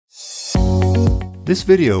This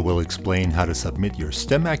video will explain how to submit your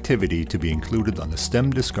STEM activity to be included on the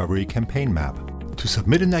STEM Discovery Campaign Map. To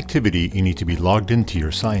submit an activity, you need to be logged into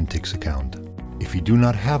your Scientix account. If you do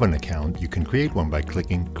not have an account, you can create one by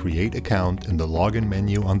clicking Create Account in the Login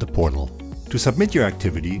menu on the portal. To submit your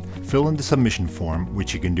activity, fill in the submission form,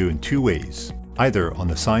 which you can do in two ways. Either on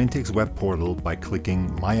the Scientix web portal by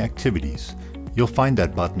clicking My Activities. You'll find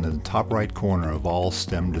that button in the top right corner of all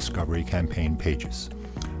STEM Discovery Campaign pages.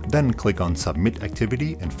 Then click on Submit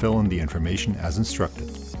Activity and fill in the information as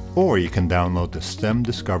instructed. Or you can download the STEM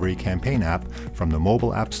Discovery Campaign app from the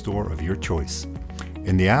mobile app store of your choice.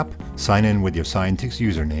 In the app, sign in with your Scientix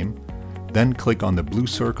username, then click on the blue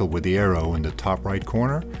circle with the arrow in the top right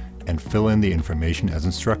corner and fill in the information as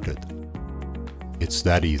instructed. It's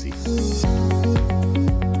that easy.